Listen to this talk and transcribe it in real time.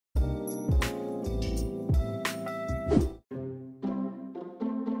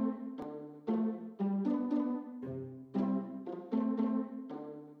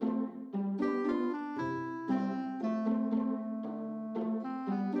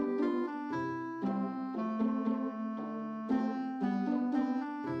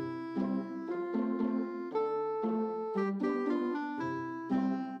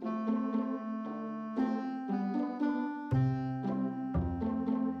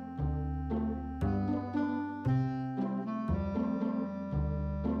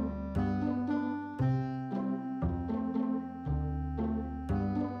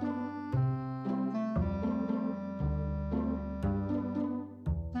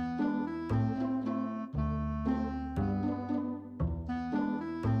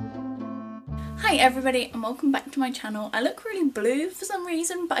Hi everybody and welcome back to my channel. I look really blue for some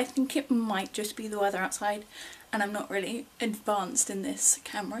reason, but I think it might just be the weather outside and I'm not really advanced in this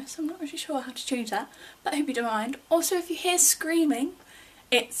camera, so I'm not really sure how to change that, but I hope you don't mind. Also, if you hear screaming,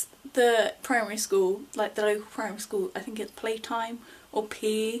 it's the primary school, like the local primary school. I think it's playtime or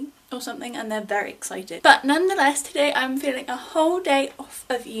PE or something, and they're very excited. But nonetheless, today I'm feeling a whole day off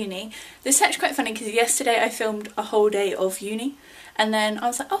of uni. This is actually quite funny because yesterday I filmed a whole day of uni and then I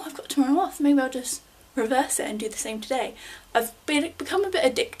was like, oh, I've got tomorrow off, maybe I'll just reverse it and do the same today. I've become a bit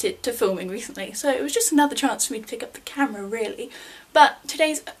addicted to filming recently, so it was just another chance for me to pick up the camera really. But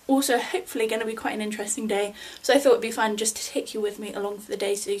today's also hopefully going to be quite an interesting day, so I thought it'd be fun just to take you with me along for the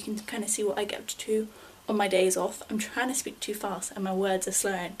day so you can kind of see what I get up to on my days off. I'm trying to speak too fast and my words are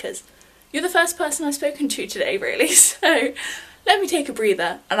slurring because you're the first person I've spoken to today really, so let me take a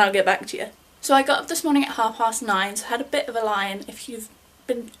breather and I'll get back to you. So I got up this morning at 9:30, so I had a bit of a lie-in. If you've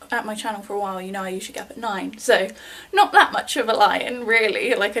been at my channel for a while, you know I usually get up at 9, so not that much of a lie-in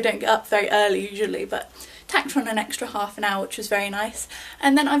really, like I don't get up very early usually, but tacked on an extra half an hour, which was very nice.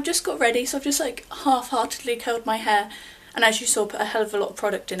 And then I've just got ready, so I've just like half-heartedly curled my hair, and as you saw, put a hell of a lot of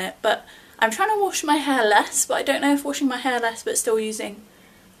product in it. But I'm trying to wash my hair less, but I don't know if washing my hair less but still using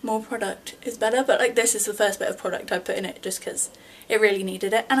more product is better. But like, this is the first bit of product I put in it just because it really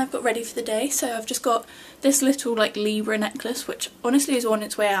needed it. And I've got ready for the day, so I've just got this little like Libra necklace, which honestly is on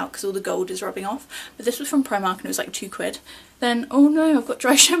its way out because all the gold is rubbing off, but this was from Primark and it was like £2. Then, oh no, I've got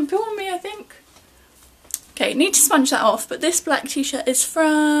dry shampoo on me I think. Okay, need to sponge that off. But this black t-shirt is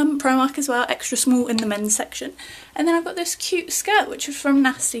from Primark as well, extra small in the men's section. And then I've got this cute skirt which is from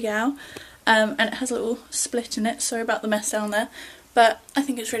Nasty Gal, and it has a little split in it, sorry about the mess down there. But I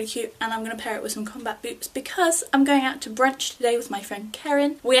think it's really cute, and I'm going to pair it with some combat boots because I'm going out to brunch today with my friend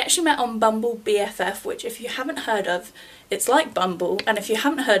Karen. We actually met on Bumble BFF, which if you haven't heard of, it's like Bumble, and if you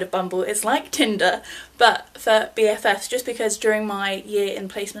haven't heard of Bumble, it's like Tinder, but for BFFs, just because during my year in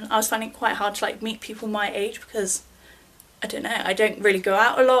placement I was finding it quite hard to like meet people my age because I don't know, I don't really go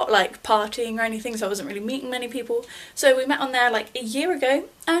out a lot, like partying or anything, so I wasn't really meeting many people. So we met on there like a year ago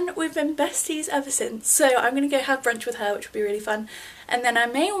and we've been besties ever since. So I'm going to go have brunch with her, which will be really fun. And then I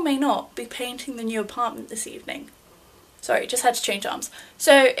may or may not be painting the new apartment this evening. Sorry, just had to change arms.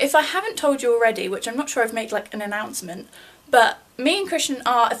 So if I haven't told you already, which I'm not sure I've made like an announcement, but me and Christian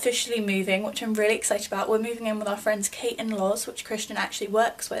are officially moving, which I'm really excited about. We're moving in with our friends Kate and Loz, which Christian actually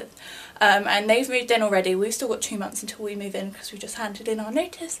works with. And they've moved in already. We've still got 2 months until we move in because we just handed in our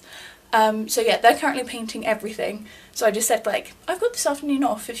notice. So yeah, they're currently painting everything. So I just said like, I've got this afternoon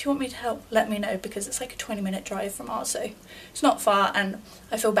off, if you want me to help, let me know, because it's like a 20-minute drive from ours, so it's not far, and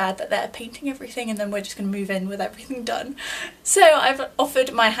I feel bad that they're painting everything and then we're just going to move in with everything done. So I've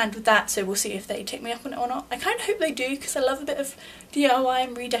offered my hand with that, so we'll see if they take me up on it or not. I kind of hope they do because I love a bit of DIY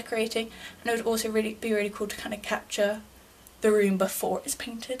and redecorating, and it would also be really cool to kind of capture the room before it's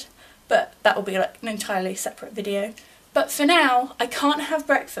painted, but that will be like an entirely separate video. But for now, I can't have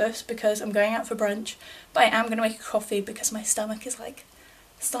breakfast because I'm going out for brunch, but I am going to make a coffee because my stomach is like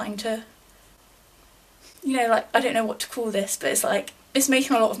starting to, you know, like, I don't know what to call this, but it's like, it's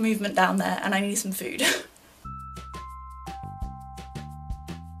making a lot of movement down there and I need some food.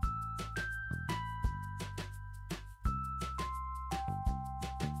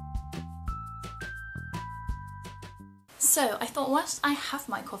 So I thought whilst I have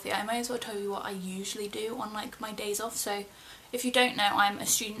my coffee, I may as well tell you what I usually do on like my days off. So if you don't know, I'm a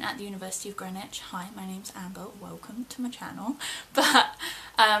student at the University of Greenwich. Hi, my name's Amber, welcome to my channel. But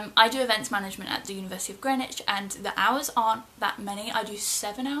I do events management at the University of Greenwich, and the hours aren't that many. I do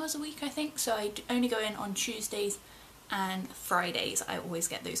 7 hours a week I think, so I only go in on Tuesdays and Fridays. I always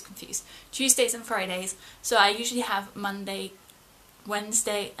get those confused. Tuesdays and Fridays. So I usually have Monday,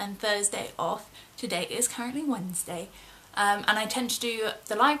 Wednesday and Thursday off. Today is currently Wednesday. And I tend to do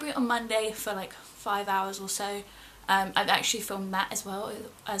the library on Monday for like 5 hours or so. I've actually filmed that as well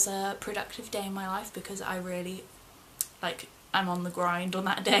as a productive day in my life because I really, like, I'm on the grind on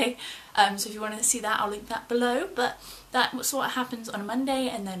that day. So if you want to see that, I'll link that below. But that's what happens on a Monday,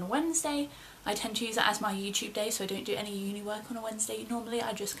 and then Wednesday I tend to use that as my YouTube day, so I don't do any uni work on a Wednesday normally.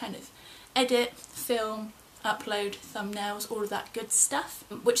 I just kind of edit, film, upload, thumbnails, all of that good stuff,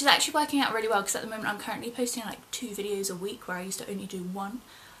 which is actually working out really well because at the moment I'm currently posting like 2 videos a week where I used to only do 1,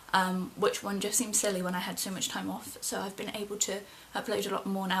 which one just seemed silly when I had so much time off. So I've been able to upload a lot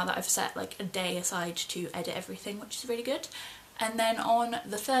more now that I've set like a day aside to edit everything, which is really good. And then on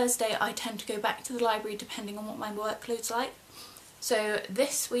the Thursday I tend to go back to the library depending on what my workload's like. So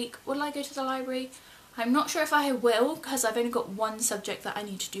this week, will I go to the library? I'm not sure if I will because I've only got 1 subject that I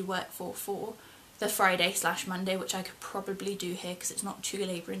need to do work for the Friday / Monday, which I could probably do here because it's not too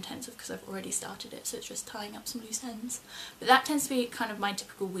labour intensive because I've already started it, so it's just tying up some loose ends. But that tends to be kind of my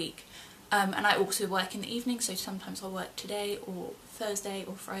typical week. And I also work in the evening, so sometimes I'll work today or Thursday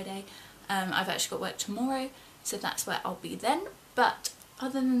or Friday. I've actually got work tomorrow, so that's where I'll be then. But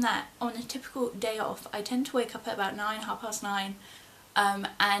other than that, on a typical day off, I tend to wake up at about 9, 9:30,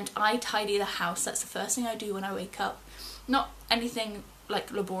 and I tidy the house. That's the first thing I do when I wake up. Not anything like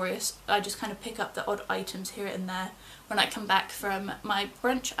laborious, I just kind of pick up the odd items here and there. When I come back from my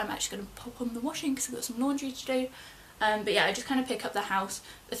brunch, I'm actually going to pop on the washing because I've got some laundry to do. But yeah, I just kind of pick up the house.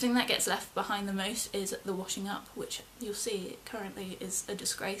 The thing that gets left behind the most is the washing up, which you'll see currently is a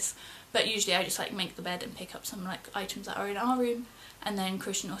disgrace. But usually I just like make the bed and pick up some like items that are in our room. And then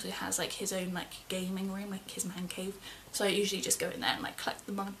Christian also has like his own like gaming room, like his man cave. So I usually just go in there and like collect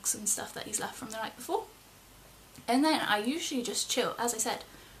the mugs and stuff that he's left from the night before. And then I usually just chill. As I said,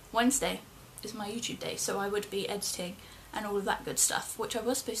 Wednesday is my YouTube day, so I would be editing and all of that good stuff, which I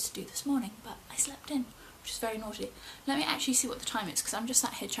was supposed to do this morning, but I slept in, which is very naughty. Let me actually see what the time is, because I'm just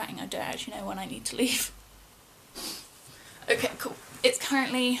sat here chatting. I don't actually know when I need to leave. Okay, cool. It's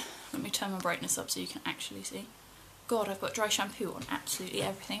currently, let me turn my brightness up so you can actually see. God, I've got dry shampoo on absolutely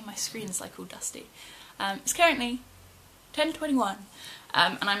everything. My screen is like all dusty. It's currently 10:21,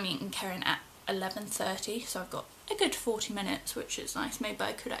 and I'm meeting Karen at 11:30, so I've got a good 40 minutes, which is nice. Maybe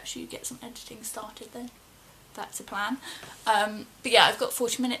I could actually get some editing started then. That's a plan. But yeah, I've got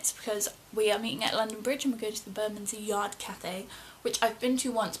 40 minutes because we are meeting at London Bridge and we're going to the Bermondsey Yard Cafe, which I've been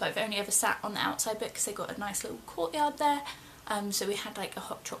to once, but I've only ever sat on the outside bit because they got a nice little courtyard there. So we had like a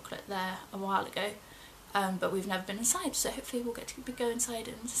hot chocolate there a while ago, but we've never been inside, so hopefully we'll get to go inside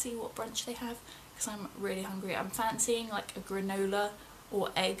and see what brunch they have, because I'm really hungry. I'm fancying like a granola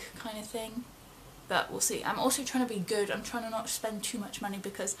or egg kind of thing, but we'll see. I'm also trying to be good. I'm trying to not spend too much money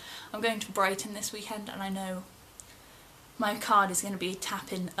because I'm going to Brighton this weekend and I know my card is going to be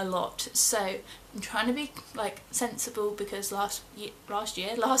tapping a lot, so I'm trying to be like sensible, because last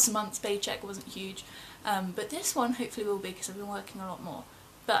month's paycheck wasn't huge, but this one hopefully will be, because I've been working a lot more,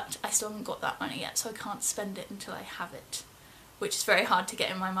 but I still haven't got that money yet, so I can't spend it until I have it, which is very hard to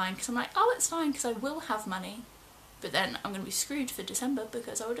get in my mind, because I'm like, oh, it's fine because I will have money. But then I'm going to be screwed for December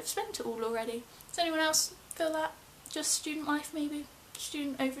because I would have spent it all already. Does anyone else feel that? Just student life maybe?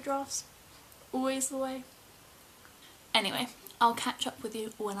 Student overdrafts? Always the way. Anyway, I'll catch up with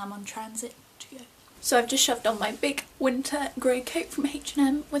you when I'm on transit to go. So I've just shoved on my big winter grey coat from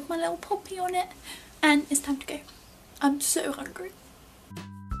H&M with my little poppy on it, and it's time to go. I'm so hungry.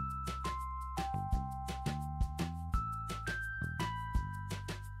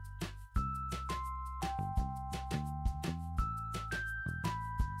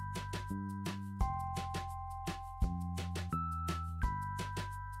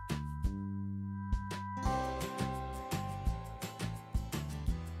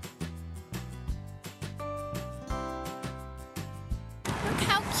 Look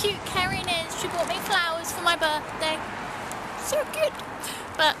how cute Karen is. She bought me flowers for my birthday. So cute.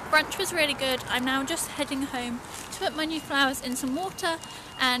 But brunch was really good. I'm now just heading home to put my new flowers in some water,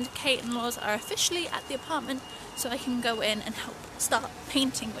 and Kate and Laws are officially at the apartment, so I can go in and help start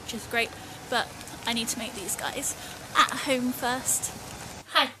painting, which is great. But I need to make these guys at home first.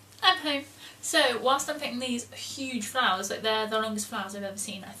 Hi, I'm home. So whilst I'm picking these huge flowers, like they're the longest flowers I've ever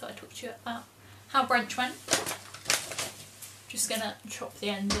seen, I thought I'd talk to you about how brunch went. Just gonna chop the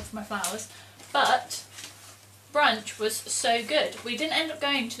ends off my flowers, but brunch was so good. We didn't end up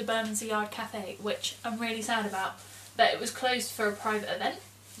going to the Bermondsey Yard Cafe, which I'm really sad about, but it was closed for a private event,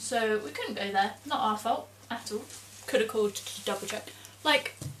 so we couldn't go there. Not our fault at all. Could have called to double check.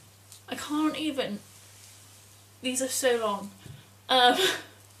 Like, I can't even. These are so long. But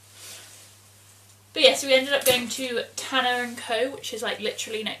yes, we ended up going to Tanner & Co, which is like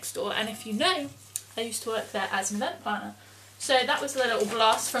literally next door, and if you know, I used to work there as an event planner. So that was a little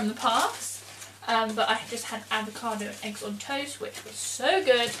blast from the past, but I just had avocado and eggs on toast, which was so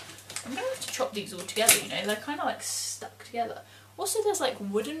good. I'm going to have to chop these all together, you know, they're kind of like stuck together. Also there's like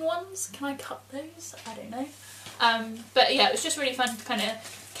wooden ones, can I cut those? I don't know. But yeah, it was just really fun to kind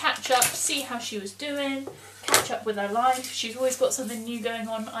of catch up, see how she was doing, catch up with her life. She's always got something new going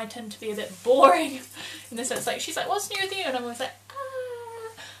on. I tend to be a bit boring in the sense, like, she's like, what's new with you? And I'm always like,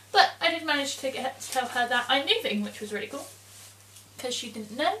 ah. But I did manage to tell her that I'm moving, which was really cool, because she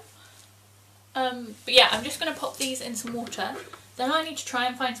didn't know. But yeah, I'm just going to pop these in some water. Then I need to try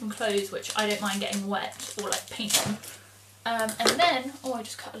and find some clothes which I don't mind getting wet or like paint on. And then, oh, I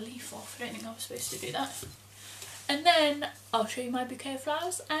just cut a leaf off. I don't think I was supposed to do that. And then I'll show you my bouquet of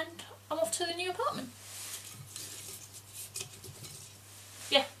flowers and I'm off to the new apartment.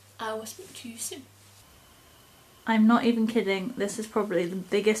 Yeah, I will speak to you soon. I'm not even kidding, this is probably the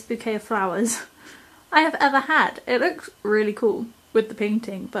biggest bouquet of flowers I have ever had. It looks really cool with the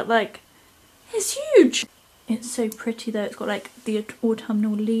painting, but like, it's huge! It's so pretty though, it's got like the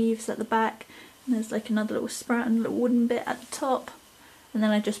autumnal leaves at the back, and there's like another little sprout and a little wooden bit at the top. And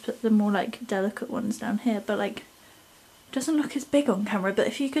then I just put the more like delicate ones down here, but like, it doesn't look as big on camera, but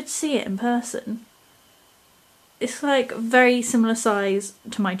if you could see it in person, it's like very similar size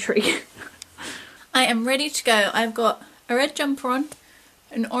to my tree. I am ready to go. I've got a red jumper on,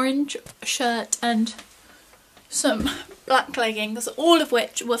 an orange shirt and some black leggings, all of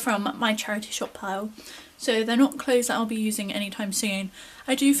which were from my charity shop pile. So they're not clothes that I'll be using anytime soon.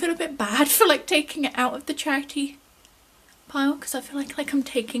 I do feel a bit bad for like taking it out of the charity pile because I feel like I'm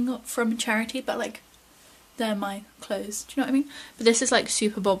taking it from a charity, but like they're my clothes, do you know what I mean? But this is like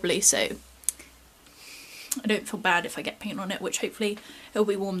super bobbly, so I don't feel bad if I get paint on it, which hopefully it'll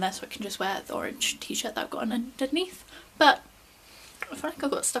be warm there so I can just wear the orange t-shirt that I've got on underneath. But I feel like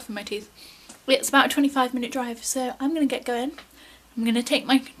I've got stuff in my teeth. It's about a 25-minute drive, so I'm gonna get going. I'm gonna take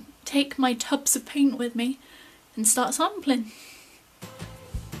my tubs of paint with me and start sampling.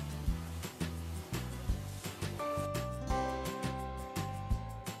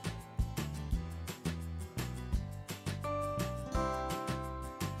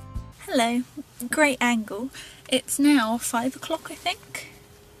 Hello, great angle. It's now 5 o'clock, I think.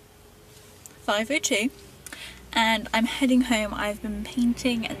 5:02. And I'm heading home. I've been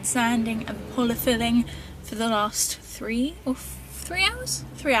painting and sanding and polyfilling for the last 3 hours?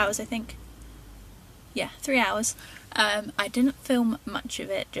 3 hours, I think. Yeah, 3 hours. I didn't film much of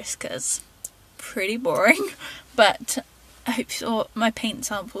it just because pretty boring, but I hope you saw my paint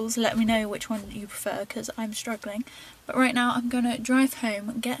samples. Let me know which one you prefer because I'm struggling. But right now I'm gonna drive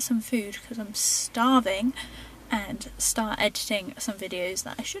home, get some food because I'm starving, and start editing some videos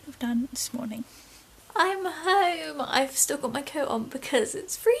that I should have done this morning. I'm home. I've still got my coat on because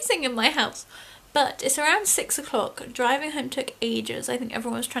it's freezing in my house. But it's around 6 o'clock. Driving home took ages. I think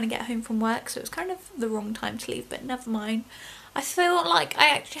everyone was trying to get home from work, so it was kind of the wrong time to leave, but never mind. I feel like I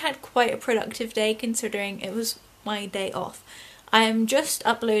actually had quite a productive day considering it was my day off. I am just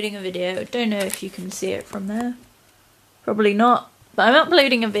uploading a video. Don't know if you can see it from there. Probably not. But I'm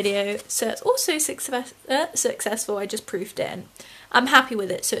uploading a video, so it's also successful. I just proofed it and I'm happy with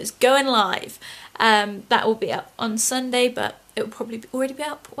it, so it's going live. That will be up on Sunday, but it will probably already be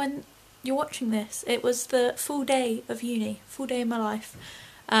up when you're watching this. It was the full day of uni, full day of my life.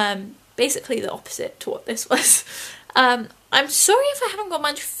 Basically the opposite to what this was. I'm sorry if I haven't got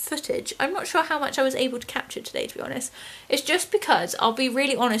much footage. I'm not sure how much I was able to capture today, to be honest. It's just because, I'll be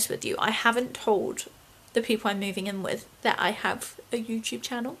really honest with you, I haven't told the people I'm moving in with that I have a YouTube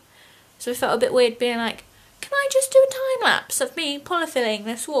channel. So it felt a bit weird being like, can I just do a time lapse of me polyfilling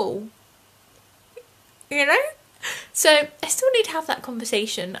this wall? You know? So I still need to have that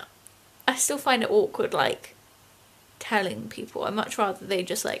conversation. I still find it awkward, like, telling people. I'd much rather they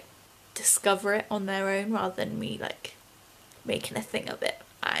just, like, discover it on their own rather than me, like, making a thing of it.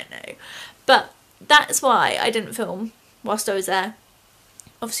 I know. But that's why I didn't film whilst I was there.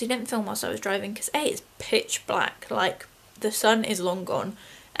 Obviously didn't film whilst I was driving because A, it's pitch black, like, the sun is long gone,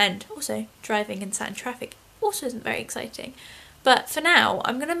 and also driving and sat in traffic also isn't very exciting. But for now,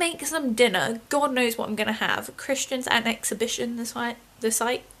 I'm going to make some dinner. God knows what I'm going to have. Christian's at an exhibition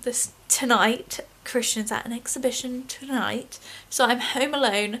tonight. Christian's at an exhibition tonight. So I'm home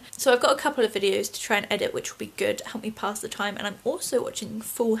alone. So I've got a couple of videos to try and edit, which will be good, help me pass the time. And I'm also watching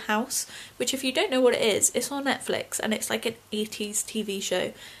Full House, which if you don't know what it is, it's on Netflix and it's like an 80s TV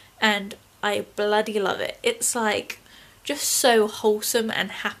show. And I bloody love it. It's like just so wholesome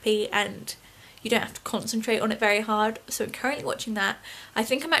and happy, and you don't have to concentrate on it very hard. So I'm currently watching that. I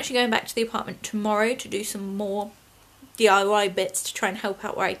think I'm actually going back to the apartment tomorrow to do some more DIY bits to try and help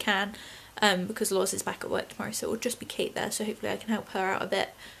out where I can, because Laws is back at work tomorrow, so it will just be Kate there, so hopefully I can help her out a bit.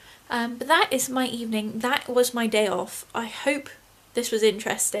 But that is my evening. That was my day off. I hope this was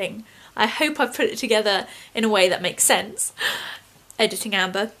interesting. I hope I've put it together in a way that makes sense. Editing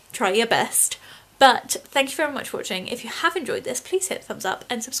Amber, try your best. But thank you very much for watching. If you have enjoyed this, please hit thumbs up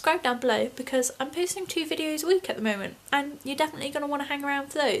and subscribe down below because I'm posting 2 videos a week at the moment and you're definitely going to want to hang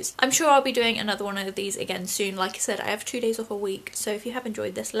around for those. I'm sure I'll be doing another one of these again soon. Like I said, I have 2 days off a week, so if you have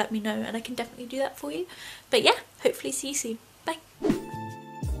enjoyed this, let me know and I can definitely do that for you. But yeah, hopefully see you soon. Bye.